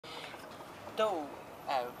though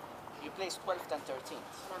you placed 12th and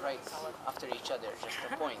 13th, right after each other, just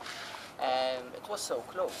a point. It was so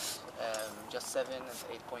close, just 7 and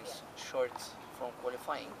 8 points short from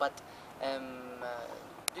qualifying. But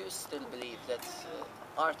do you still believe that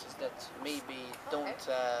artists that maybe don't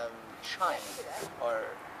shine or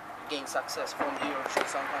gain success from the Eurovision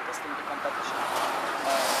Song Contest in the competition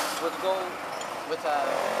would go with a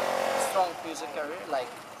strong music career,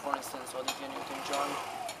 like for instance Olivia Newton-John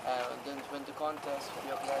didn't win the contest,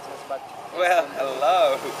 but well,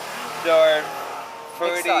 hello. There are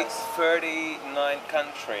 39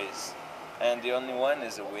 countries, and the only one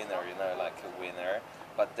is a winner, you know, like a winner.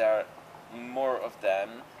 But there are more of them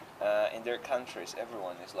in their countries.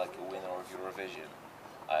 Everyone is like a winner of Eurovision.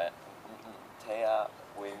 Thea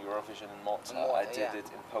win Eurovision in Malta. I did it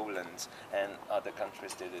in Poland, and other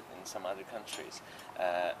countries did it in some other countries.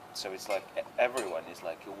 So it's like everyone is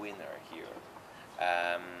like a winner here.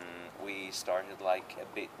 We started like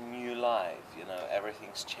a bit new life, you know,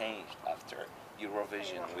 everything's changed after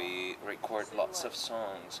Eurovision. We record lots of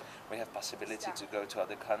songs, we have possibility to go to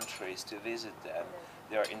other countries to visit them.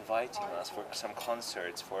 They are inviting us for some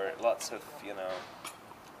concerts, for lots of, you know,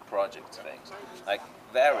 project things, like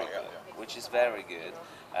very good, which is very good.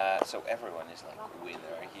 So everyone is like a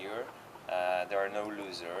winner here. There are no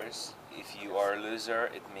losers. If you are a loser,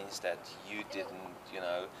 it means that you didn't, you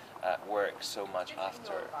know, work so much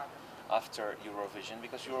after Eurovision,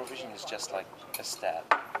 because Eurovision is just like a step.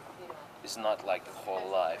 It's not like a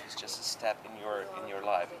whole life. It's just a step in your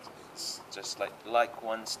life. It's just like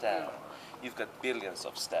one step. You've got billions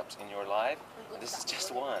of steps in your life. This is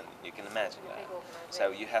just one. You can imagine that.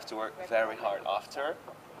 So you have to work very hard after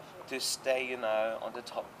to stay, you know, on the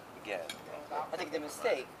top again. I think the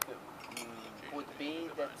mistake would be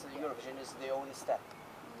that Eurovision is the only step.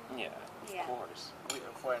 Yeah, of course.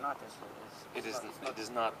 For an artist, it is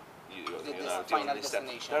not you know, the final only step.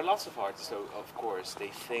 destination. There are lots of artists, so of course they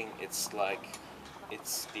think it's like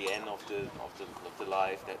it's the end of the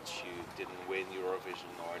life that you didn't win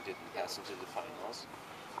Eurovision or didn't pass into the finals,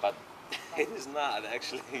 but it is not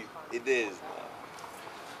actually. It is not.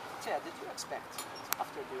 Yeah, did you expect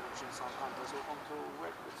after the Eurovision Song Contest you want to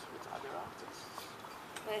work with other artists?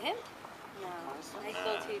 With him? No. I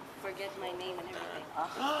thought he'd forget my name and everything.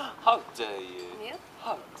 How dare you? You?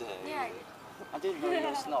 How dare you? I didn't know you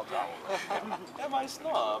were a snob. Am I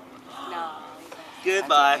snob? No.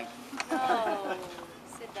 Goodbye. No.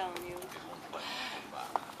 Sit down, you.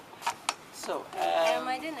 So,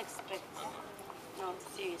 I didn't expect. No,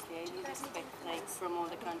 seriously, I didn't expect like from all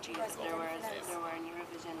the countries there were in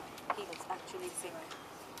Eurovision. He was actually sick.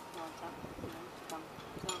 Malta, you know, to come.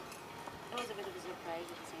 So it was a bit of a surprise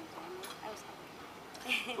at the same time. I was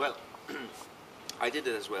happy. Well, I did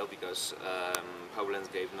it as well because Poland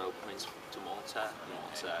gave no points to Malta.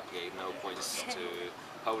 Malta gave no points to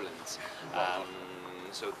Poland.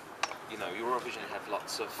 So, you know, Eurovision have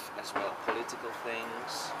lots of, as well, political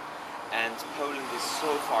things. And Poland is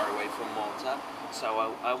so far away from Malta, so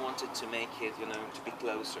I wanted to make it, you know, to be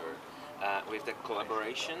closer with the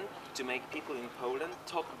collaboration, to make people in Poland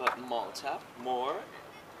talk about Malta more,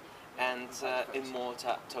 and in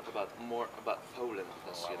Malta talk more about Poland,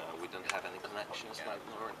 because, you know, we don't have any connections, like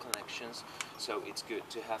more connections, so it's good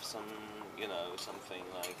to have some, you know, something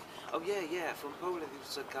like, oh yeah, from Poland there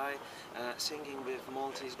was a guy singing with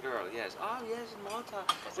Maltese girl, yes, oh yes, in Malta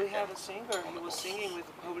we have a singer, he was singing with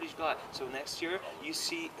a Polish guy, so next year you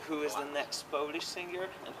see who is the next Polish singer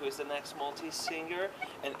and who is the next Maltese singer,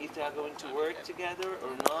 and if they are going to work together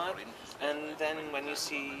or not, and then when you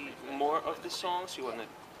see more of the songs, you want to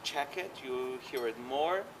check it, you hear it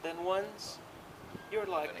more than once, you're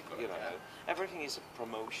like, you know, everything is a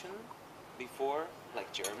promotion. Before,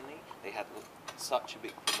 like Germany, they had such a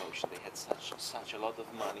big promotion, they had such a lot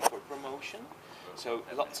of money for promotion, so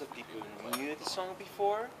lots of people knew the song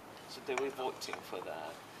before, so they were voting for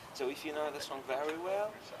that. So if you know the song very well,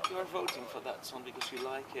 you are voting for that song because you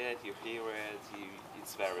like it, you hear it,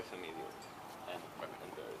 it's very familiar and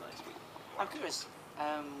very nice. I'm curious,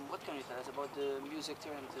 what can you tell us about the music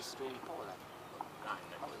theater industry in Poland?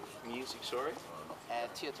 Music, sorry?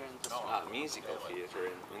 Theater industry. Musical theater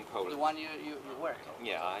in Poland. The one you work in?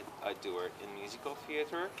 Yeah, I do work in musical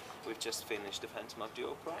theater. We've just finished the Phantom of the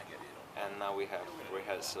Opera, and now we have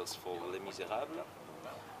rehearsals for Les Miserables.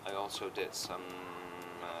 I also did some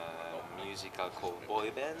musical called Boy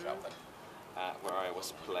Band, where I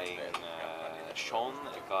was playing Sean,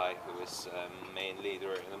 a guy who is main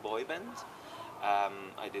leader in a boy band.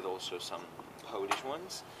 I did also some Polish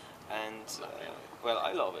ones, and well,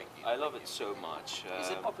 I love it. I love it so much. Is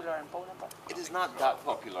it popular in Poland? It is not that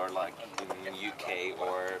popular like in UK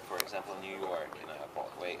or, for example, New York, you know,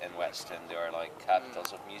 way, and West End, they are like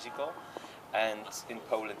capitals of musical. And in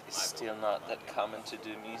Poland, it's still not that common to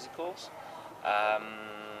do musicals.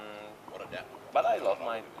 But I love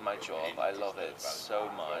my job. I love it so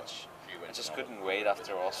much. I just couldn't wait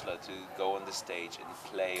after Oslo to go on the stage and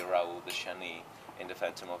play Raoul de Chagny in the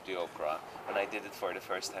Phantom of the Opera. When I did it for the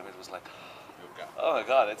first time, it was like, oh my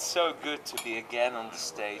God, it's so good to be again on the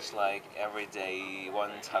stage, like every day,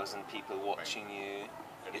 1,000 people watching you.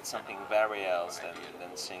 It's something very else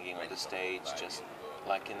than singing on the stage, just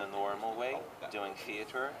like in a normal way, doing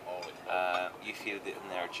theater. You feel the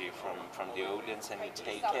energy from the audience, and you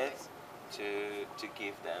take it to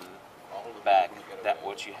give them back that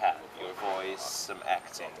what you have, your voice, some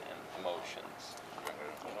acting and emotions.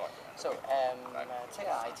 So,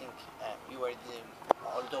 Thea, I think you were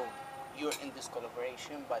although you're in this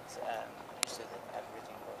collaboration, but you said that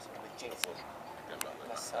everything was with Jason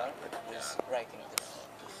Massar, was writing this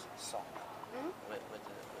song with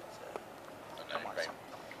Marcin.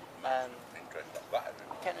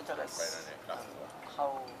 Can you tell us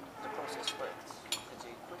how the process worked? Did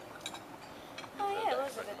you quick? Oh yeah, it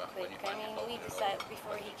was a bit quick. I mean, we decided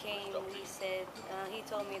before he came. We said he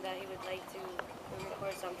told me that he would like to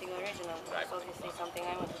record something original. That's obviously something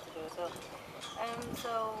I wanted to do. So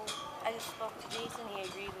I just spoke to Jason. He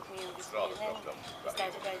agreed with me on this, and then we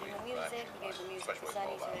started writing the music. We gave the music to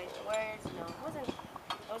Sunny to write the words. You know, it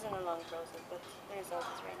wasn't a long process, but the result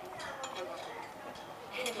is right now.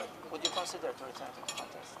 Would you consider to return to the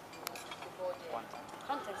contest? One time.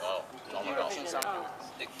 Contest. Eurovision Eurovision.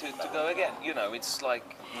 something. To go again, you know, it's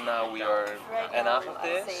like now we are Right enough now, of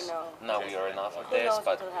I'd this. say no. Now we are enough of Who this, knows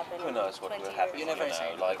but what will happen who in knows what 20 will happen? years. You never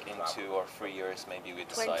say. Like in 2 or 3 years, maybe we 20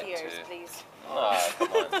 decide years, to. please. No,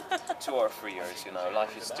 come on. 2 or 3 years, you know,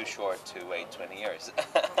 life is too short to wait 20 years.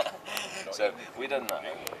 So we don't know.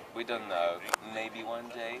 We don't know. Maybe one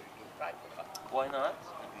day. Why not?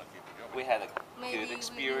 We had a Maybe good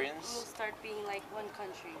experience. we'll start being like one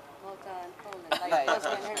country, Malta and Poland, like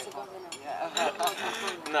Bosnia and Herzegovina.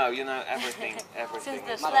 No, you know, everything Since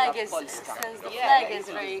the is flag is Polska.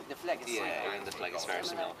 very. The flag is yeah, and the flag is very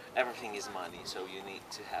similar. Everything is money, so you need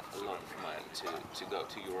to have a lot of money to go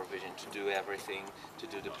to Eurovision, to do everything, to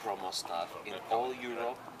do the promo stuff in all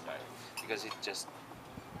Europe, because it just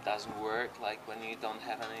doesn't work like when you don't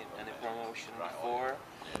have any promotion before.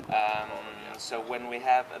 So when we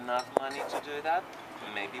have enough money to do that,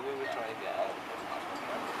 maybe we will try again.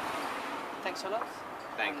 Thanks a lot.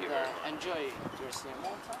 Thank you very much. Enjoy your stay in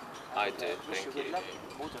Malta. I And, did, wish thank you good you. luck,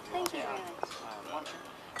 both of you. Thank you Thea, very much. Marcin,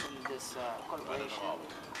 in this collaboration,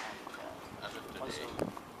 and also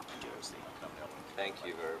enjoy your stay. Thank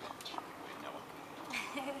you very much.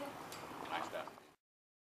 Nice.